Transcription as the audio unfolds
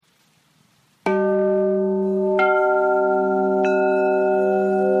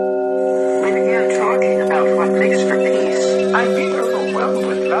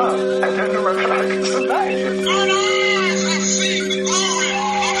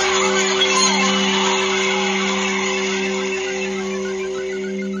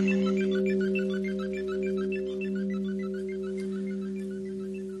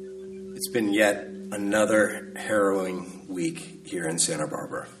been yet another harrowing week here in Santa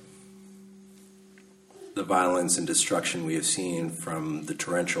Barbara. The violence and destruction we have seen from the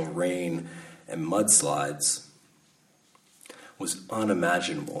torrential rain and mudslides was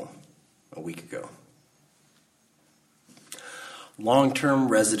unimaginable a week ago. Long-term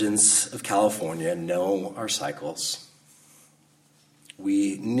residents of California know our cycles.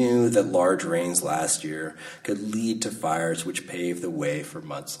 We knew that large rains last year could lead to fires which paved the way for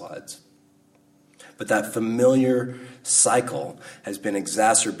mudslides. But that familiar cycle has been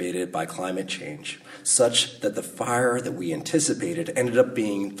exacerbated by climate change, such that the fire that we anticipated ended up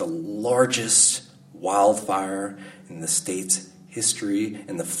being the largest wildfire in the state's history,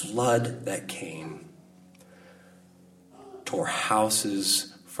 and the flood that came tore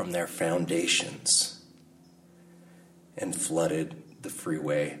houses from their foundations and flooded the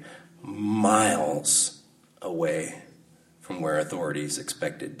freeway miles away from where authorities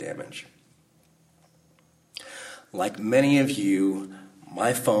expected damage. Like many of you,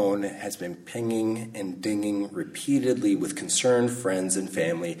 my phone has been pinging and dinging repeatedly with concerned friends and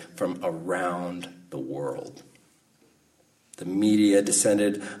family from around the world. The media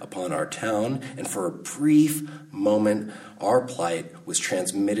descended upon our town, and for a brief moment, our plight was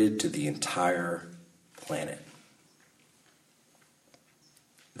transmitted to the entire planet.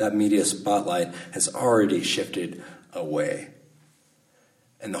 That media spotlight has already shifted away,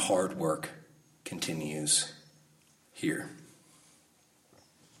 and the hard work continues here.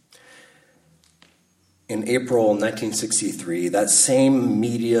 In April 1963, that same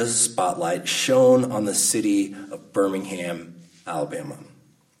media spotlight shone on the city of Birmingham, Alabama,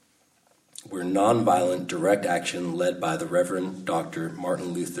 where nonviolent direct action led by the Reverend Dr. Martin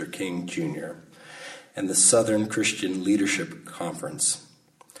Luther King Jr. and the Southern Christian Leadership Conference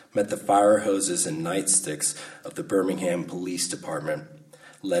met the fire hoses and nightsticks of the Birmingham Police Department,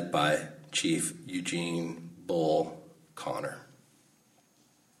 led by Chief Eugene Bull Connor.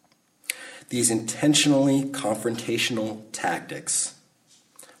 These intentionally confrontational tactics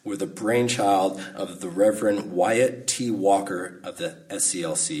were the brainchild of the Reverend Wyatt T. Walker of the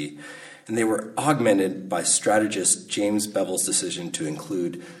SCLC, and they were augmented by strategist James Bevel's decision to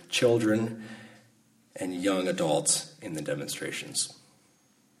include children and young adults in the demonstrations.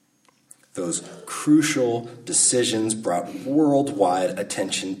 Those crucial decisions brought worldwide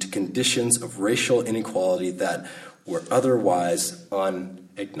attention to conditions of racial inequality that were otherwise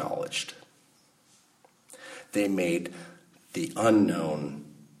unacknowledged. They made the unknown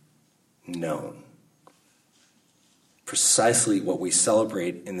known. Precisely what we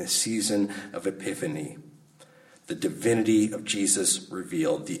celebrate in the season of Epiphany. The divinity of Jesus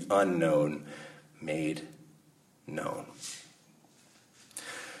revealed, the unknown made known.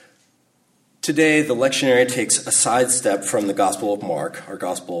 Today, the lectionary takes a sidestep from the Gospel of Mark, our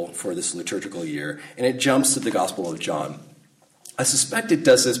gospel for this liturgical year, and it jumps to the Gospel of John. I suspect it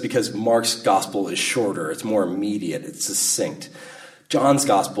does this because Mark's gospel is shorter, it's more immediate, it's succinct. John's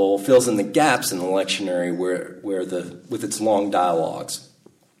gospel fills in the gaps in the lectionary with its long dialogues.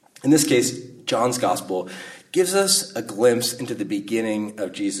 In this case, John's gospel gives us a glimpse into the beginning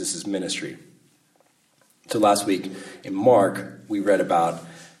of Jesus' ministry. So last week in Mark, we read about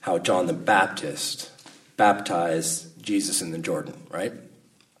how John the Baptist baptized Jesus in the Jordan, right?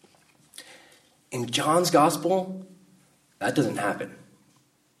 In John's gospel, that doesn't happen.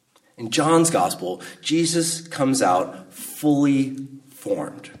 In John's gospel, Jesus comes out fully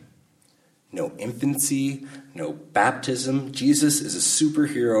formed. No infancy, no baptism. Jesus is a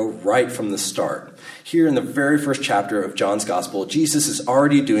superhero right from the start. Here in the very first chapter of John's gospel, Jesus is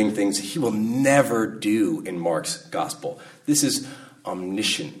already doing things he will never do in Mark's gospel. This is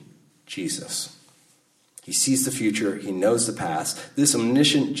omniscient Jesus. He sees the future. He knows the past. This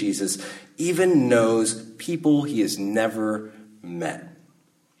omniscient Jesus even knows people he has never met.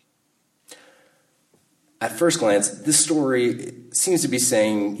 At first glance, this story seems to be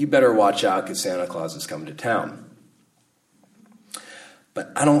saying, you better watch out because Santa Claus is coming to town.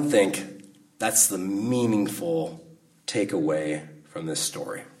 But I don't think that's the meaningful takeaway from this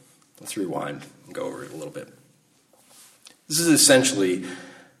story. Let's rewind and go over it a little bit. This is essentially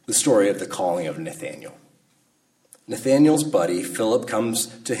the story of the calling of Nathanael. Nathanael's buddy, Philip, comes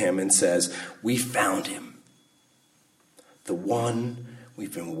to him and says, "We found him, the one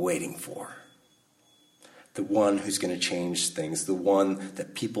we've been waiting for, the one who's going to change things, the one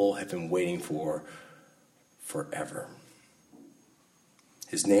that people have been waiting for forever.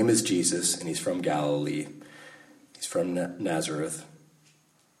 His name is Jesus, and he's from Galilee. He's from Nazareth."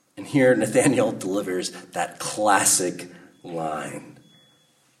 And here Nathanael delivers that classic line.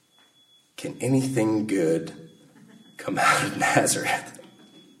 Can anything good come out of Nazareth?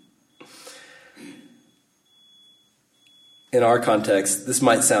 In our context, this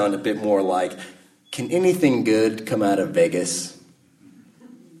might sound a bit more like, can anything good come out of Vegas?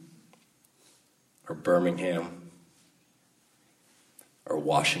 Or Birmingham? Or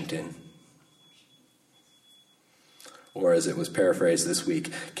Washington? Or as it was paraphrased this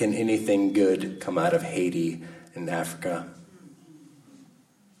week, can anything good come out of Haiti and Africa?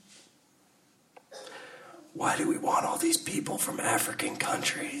 Why do we want all these people from African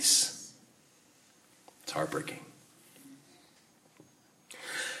countries? It's heartbreaking.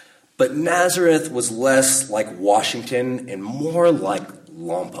 But Nazareth was less like Washington and more like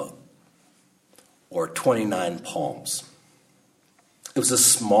Lompoc or 29 Palms. It was a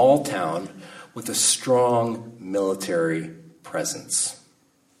small town with a strong military presence.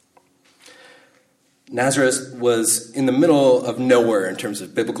 Nazareth was in the middle of nowhere in terms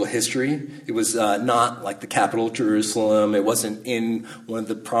of biblical history. It was not like the capital, Jerusalem. It wasn't in one of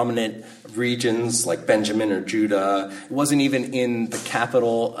the prominent regions like Benjamin or Judah. It wasn't even in the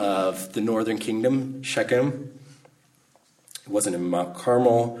capital of the northern kingdom, Shechem. It wasn't in Mount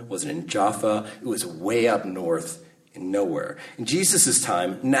Carmel. It wasn't in Jaffa. It was way up north in nowhere. In Jesus'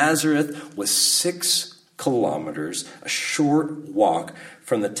 time, Nazareth was 6 kilometers, a short walk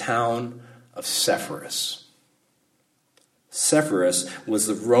from the town of Sepphoris. Sepphoris was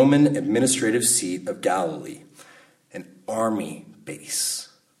the Roman administrative seat of Galilee, an army base.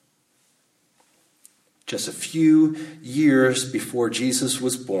 Just a few years before Jesus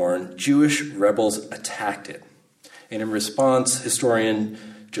was born, Jewish rebels attacked it. And in response, historian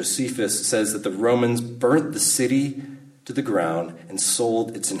Josephus says that the Romans burnt the city to the ground and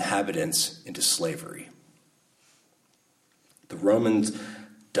sold its inhabitants into slavery. The Romans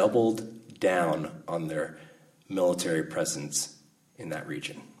doubled down on their military presence in that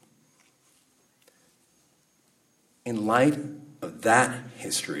region. In light of that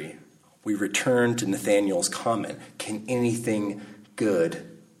history, we return to Nathanael's comment, can anything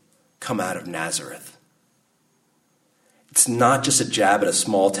good come out of Nazareth? It's not just a jab at a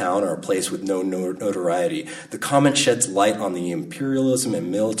small town or a place with no notoriety. The comment sheds light on the imperialism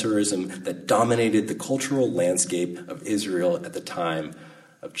and militarism that dominated the cultural landscape of Israel at the time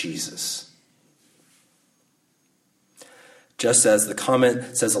of Jesus. Just as the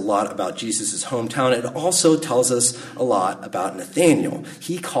comment says a lot about Jesus' hometown, it also tells us a lot about Nathanael.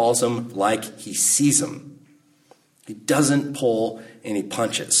 He calls him like he sees him. He doesn't pull any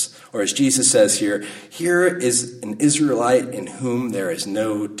punches. Or as Jesus says here, here is an Israelite in whom there is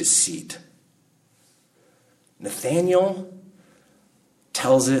no deceit. Nathanael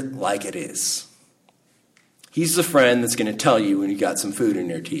tells it like it is. He's the friend that's going to tell you when you got some food in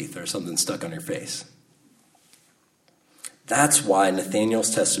your teeth or something stuck on your face. That's why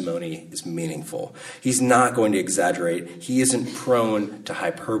Nathanael's testimony is meaningful. He's not going to exaggerate. He isn't prone to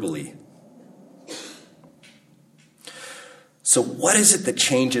hyperbole. So what is it that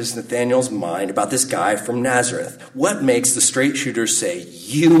changes Nathanael's mind about this guy from Nazareth? What makes the straight shooter say,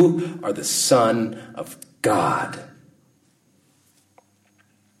 "You are the Son of God"?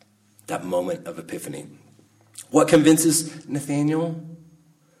 That moment of epiphany. What convinces Nathanael?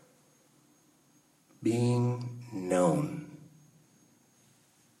 Being known.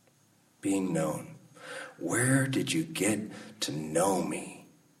 Being known. Where did you get to know me?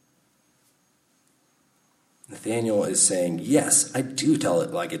 Nathanael is saying, yes, I do tell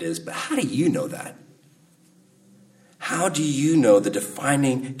it like it is, but how do you know that? How do you know the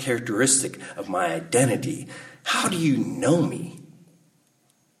defining characteristic of my identity? How do you know me?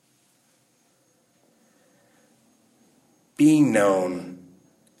 Being known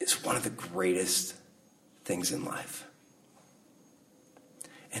is one of the greatest things in life.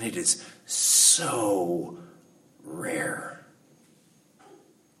 And it is so rare.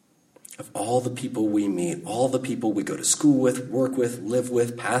 Of all the people we meet, all the people we go to school with, work with, live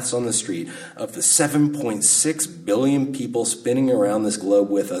with, pass on the street, of the 7.6 billion people spinning around this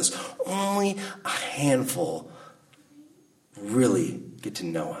globe with us, only a handful really get to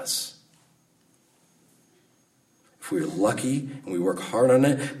know us. If we're lucky and we work hard on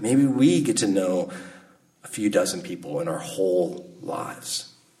it, maybe we get to know a few dozen people in our whole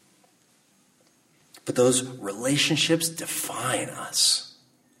lives. But those relationships define us.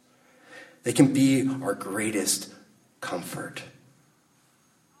 They can be our greatest comfort.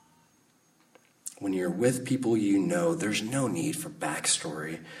 When you're with people you know, there's no need for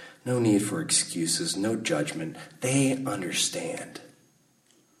backstory, no need for excuses, no judgment. They understand.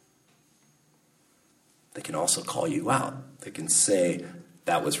 They can also call you out. They can say,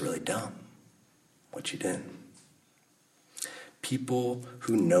 that was really dumb, what you did. People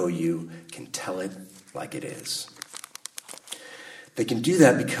who know you can tell it like it is. They can do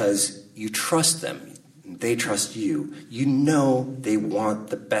that because you trust them. and they trust you, you know they want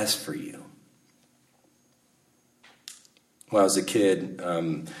the best for you. When I was a kid,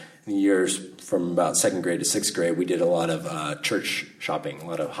 in the years from about 2nd grade to 6th grade, we did a lot of church shopping, a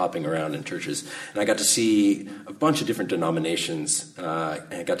lot of hopping around in churches. And I got to see a bunch of different denominations, and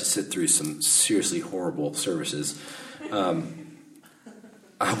I got to sit through some seriously horrible services.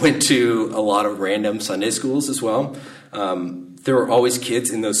 I went to a lot of random Sunday schools as well. There were always kids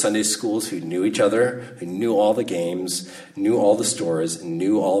in those Sunday schools who knew each other, who knew all the games, knew all the stories, and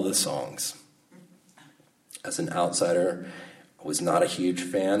knew all the songs. As an outsider, I was not a huge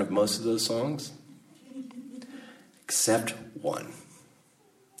fan of most of those songs, except one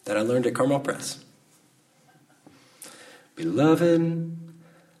that I learned at Carmel Press. Beloved,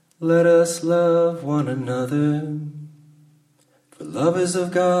 let us love one another, for love is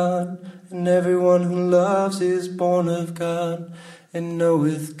of God, and everyone who loves is born of God, and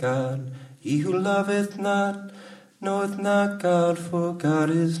knoweth God. He who loveth not, knoweth not God, for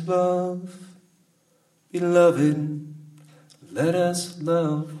God is love. Beloved, let us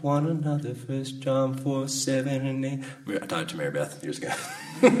love one another. 1 John 4, 7 and 8. I taught it to Mary Beth years ago.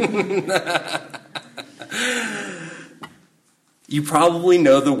 You probably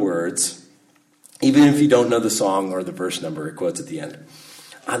know the words, even if you don't know the song or the verse number it quotes at the end.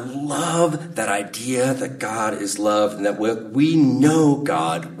 I love that idea that God is love and that we know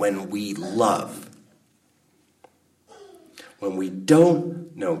God when we love. When we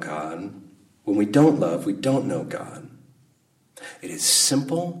don't know God, when we don't love, we don't know God. It is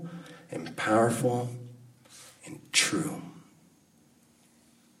simple and powerful and true.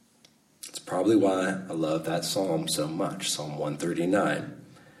 It's probably why I love that psalm so much, Psalm 139.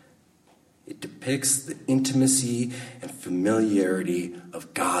 It depicts the intimacy and familiarity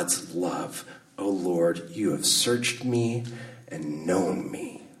of God's love. O Lord, you have searched me and known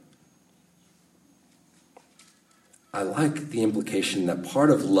me. I like the implication that part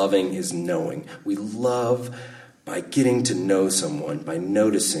of loving is knowing. We love by getting to know someone, by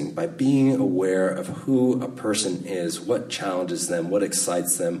noticing, by being aware of who a person is, what challenges them, what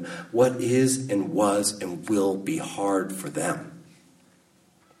excites them, what is and was and will be hard for them.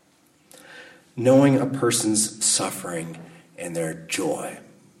 Knowing a person's suffering and their joy.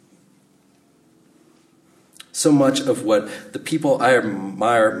 So much of what the people I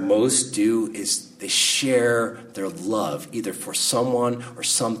admire most do is they share their love, either for someone or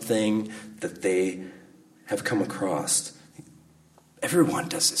something that they have come across. Everyone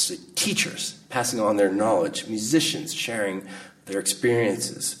does this. Teachers passing on their knowledge, musicians sharing their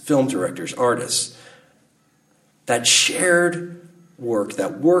experiences, film directors, artists. That shared work,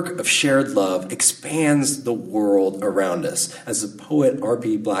 that work of shared love expands the world around us. As the poet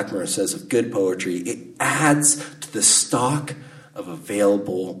R.P. Blackmer says of good poetry, it adds to the stock of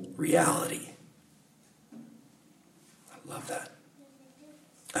available reality. I love that.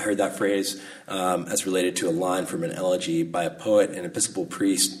 I heard that phrase as related to a line from an elegy by a poet and Episcopal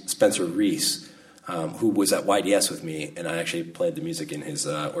priest, Spencer Reese, who was at YDS with me, and I actually played the music in his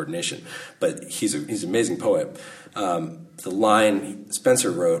ordination. But he's an amazing poet. The line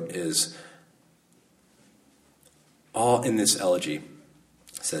Spencer wrote is, all in this elegy,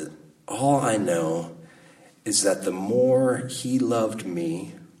 said, all I know is that the more he loved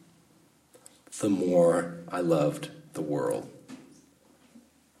me, the more I loved the world.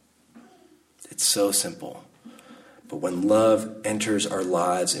 It's so simple. But when love enters our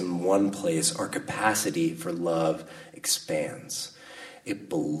lives in one place, our capacity for love expands. It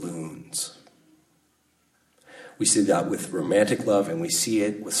balloons. We see that with romantic love, and we see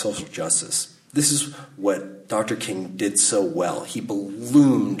it with social justice. This is what Dr. King did so well. He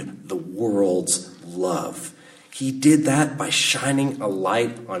ballooned the world's love. He did that by shining a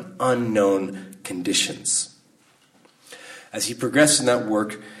light on unknown conditions. As he progressed in that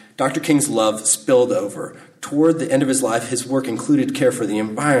work, Dr. King's love spilled over. Toward the end of his life, his work included care for the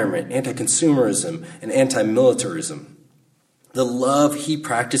environment, anti-consumerism, and anti-militarism. The love he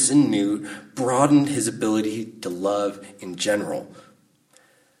practiced and knew broadened his ability to love in general.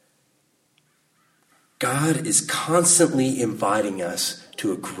 God is constantly inviting us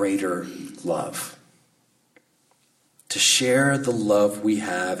to a greater love, to share the love we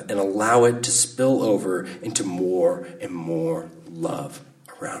have and allow it to spill over into more and more love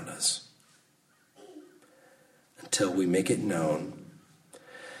around us, until we make it known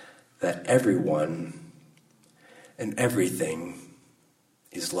that everyone and everything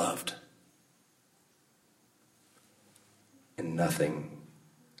is loved, and nothing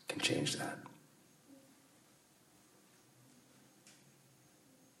can change that.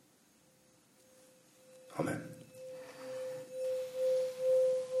 Amen.